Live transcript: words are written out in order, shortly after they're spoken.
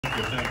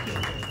thank you.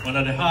 One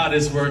of the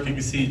hardest working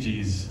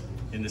CGs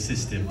in the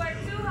system. Work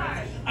too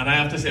hard. And I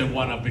have to say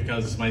one up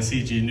because my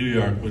CG in New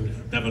York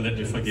would never let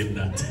me forgive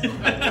that.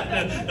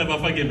 Never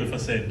forgive me for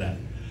saying that.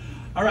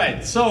 All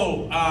right,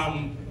 so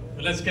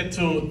let's get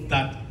to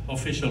that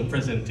official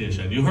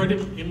presentation. You heard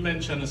him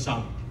mention a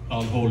song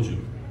called Hold You,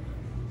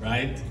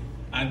 right?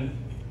 And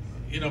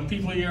you know,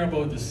 people hear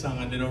about this song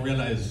and they don't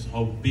realize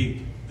how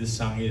big this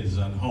song is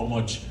and how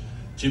much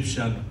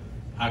Gyptian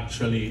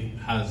actually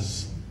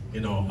has,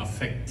 you know,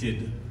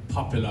 affected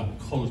popular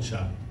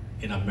culture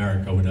in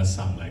America with a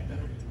song like that.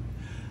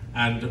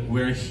 And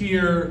we're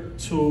here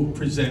to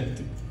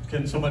present.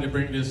 Can somebody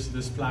bring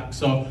this plaque?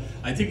 So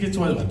I think it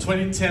was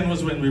 2010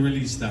 was when we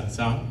released that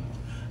song,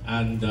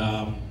 and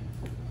that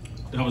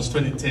was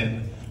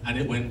 2010, and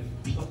it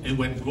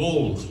went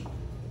gold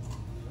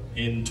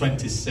in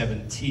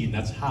 2017.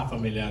 That's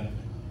 500,000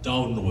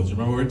 downloads.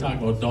 Remember, we were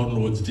talking about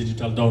downloads,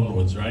 digital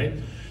downloads, right?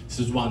 This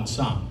is one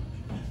song.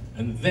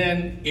 And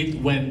then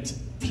it went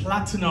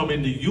platinum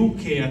in the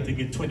UK, I think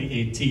in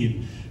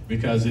 2018,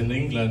 because in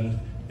England,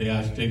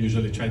 they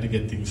usually try to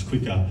get things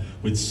quicker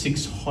with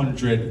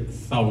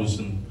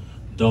 600,000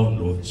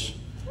 downloads.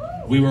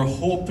 We were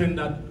hoping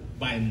that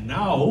by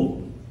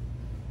now,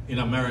 in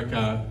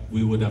America,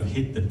 we would have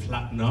hit the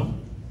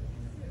platinum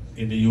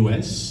in the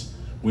US,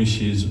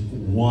 which is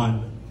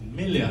 1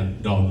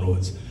 million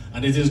downloads.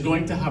 And it is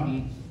going to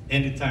happen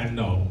anytime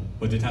now,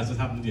 but it hasn't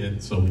happened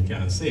yet, so we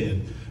can't say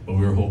it, but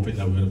we were hoping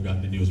that we would have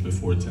gotten the news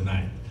before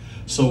tonight.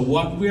 So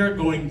what we are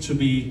going to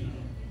be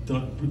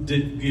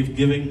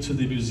giving to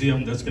the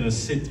museum that's going to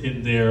sit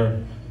in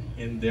their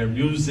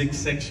music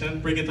section.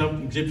 Bring it up,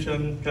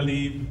 Gyptian,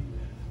 Khalid.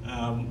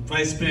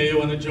 Vice Mayor, you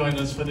want to join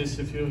us for this?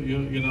 If you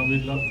know,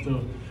 we'd love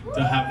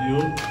to have you.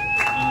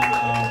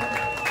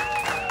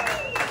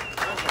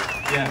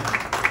 Yeah,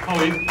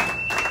 Howie.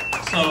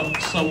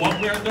 So what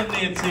we are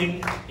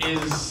donating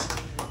is,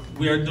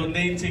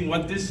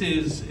 what this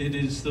is, it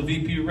is the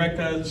VP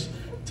Records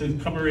to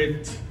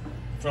commemorate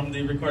from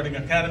the Recording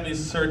Academy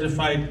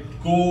certified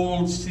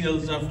gold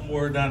sales of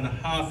more than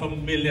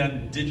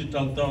 500,000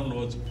 digital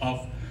downloads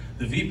of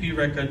the VP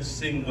Records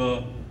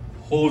single,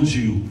 Hold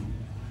You.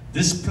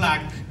 This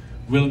plaque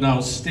will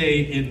now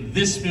stay in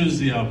this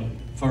museum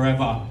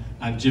forever,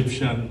 and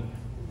Gyptian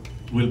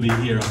will be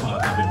here a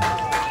part of it.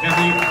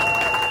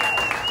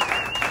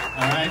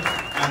 All right,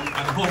 and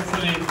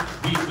hopefully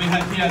he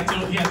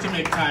had to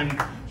make time,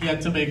 he had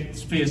to make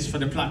space for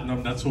the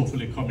platinum that's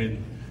hopefully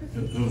coming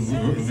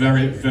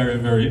very, very,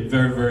 very,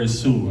 very, very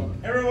soon.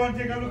 Everyone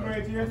take a look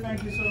right here.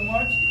 Thank you so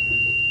much.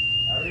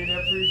 I really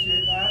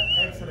appreciate that.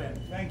 Excellent.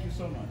 Thank you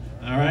so much.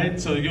 All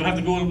right, so you have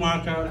the gold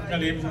marker,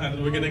 Khalid,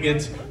 and we're gonna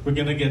get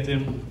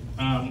him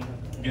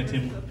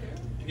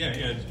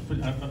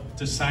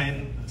to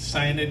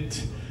sign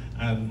it.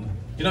 And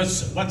you know,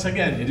 once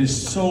again, it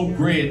is so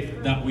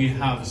great that we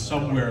have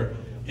somewhere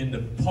in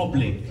the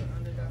public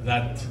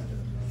that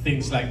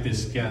things like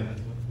this can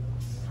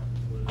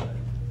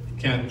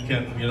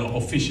you know,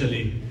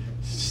 officially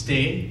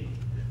stay,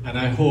 and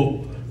I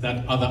hope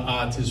that other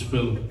artists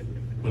will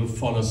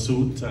follow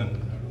suit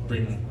and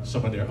bring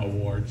some of their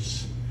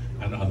awards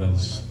and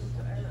others.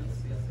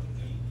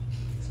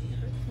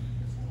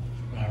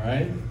 All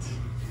right.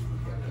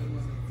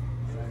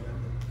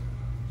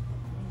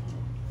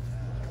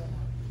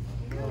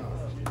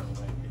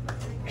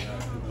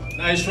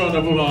 Nice round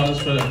of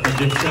applause for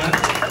Gyptian,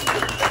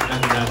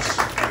 and that's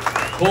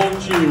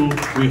Hold You.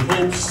 We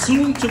hope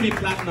soon to be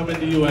platinum in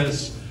the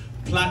US,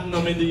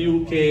 platinum in the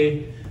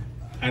UK,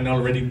 and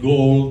already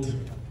gold.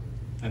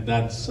 And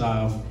that's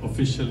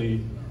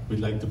officially,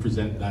 we'd like to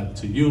present that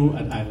to you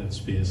at Island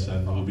Space,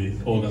 and we'll be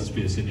hold that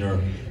space in your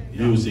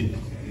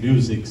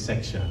music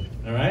section.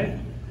 All right?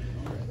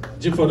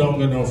 Gyppo, don't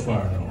go no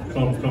far now.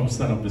 Come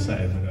stand up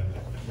beside me.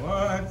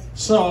 What?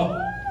 So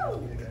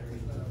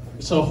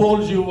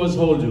Hold You was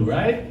Hold You,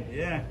 right?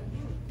 Yeah.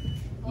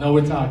 Now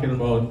we're talking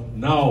about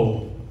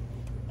now.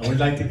 And we'd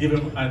like to give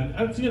him,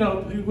 and you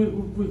know,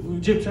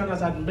 Gyptian has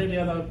had many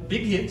other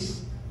big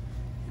hits.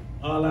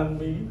 All on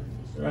Me,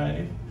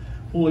 right?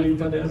 Holy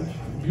for them,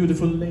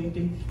 Beautiful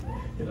Lady.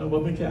 You know,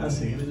 but we can't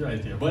sing, it's right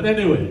here. But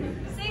anyway,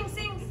 Sing.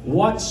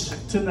 watch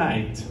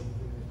tonight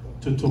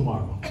to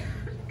tomorrow.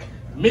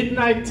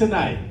 Midnight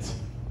tonight,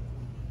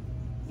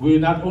 we're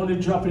not only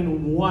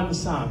dropping one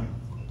song,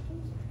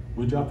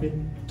 we're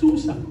dropping 2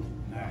 songs.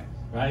 Nice.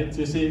 Right?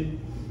 You see,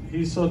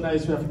 he's so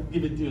nice, we have to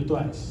give it to you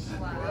twice.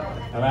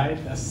 Wow. All right,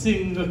 a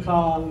single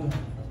called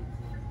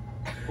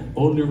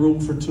Only Room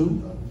for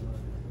Two,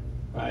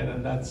 right?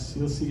 And that's,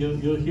 you'll see,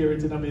 you'll hear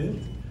it in a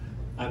minute.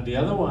 And the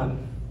other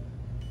one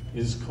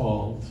is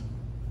called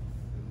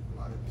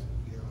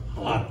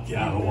Hot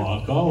Gal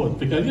Walk Out,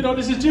 because you know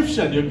this is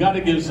Gyptian. You got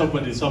to give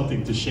somebody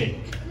something to shake,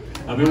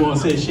 and we won't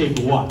say shake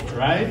what,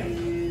 right?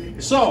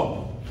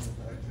 So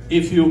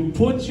if you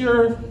put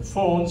your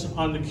phones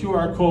on the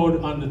QR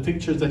code on the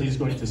pictures that he's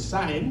going to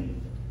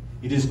sign,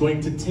 it is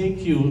going to take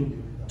you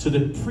to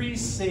the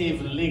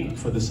pre-save link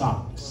for the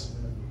songs.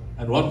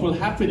 And what will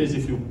happen is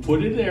if you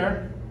put it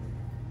there,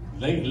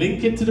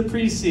 link it to the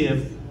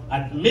pre-save,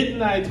 at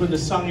midnight when the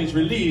song is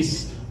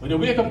released, when you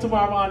wake up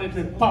tomorrow morning,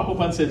 it pop up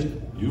and says,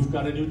 you've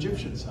got a new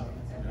Gyptian song.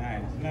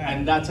 Nice.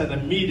 And that's an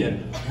immediate.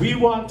 We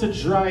want to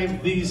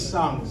drive these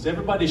songs.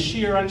 Everybody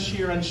share and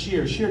share and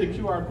share. Share the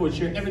QR code,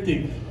 share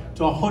everything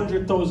to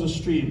 100,000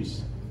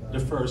 streams the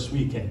first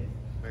weekend.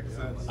 Makes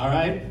sense. All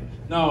right?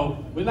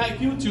 Now, we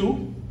like you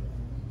too.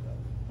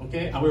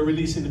 Okay? And we're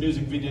releasing the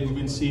music video. You've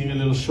been seeing a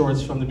little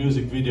shorts from the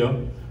music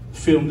video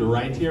filmed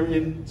right here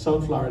in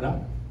South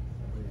Florida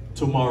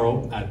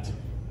tomorrow at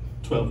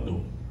 12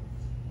 noon.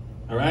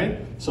 All right?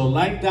 So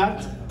like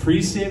that,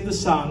 pre-save the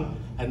song,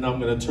 and now I'm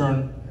going to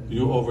turn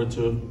you over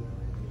to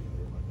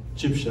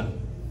Gyptian,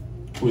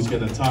 who's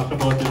going to talk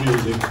about the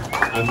music,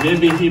 and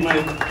maybe he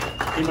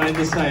might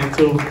decide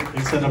to,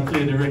 instead of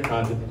playing the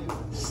record,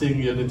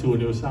 sing you the 2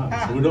 new songs.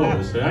 Who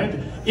knows, right?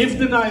 If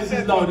the noise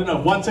is loud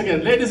enough. Once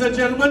again, ladies and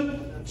gentlemen,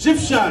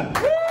 Gyptian.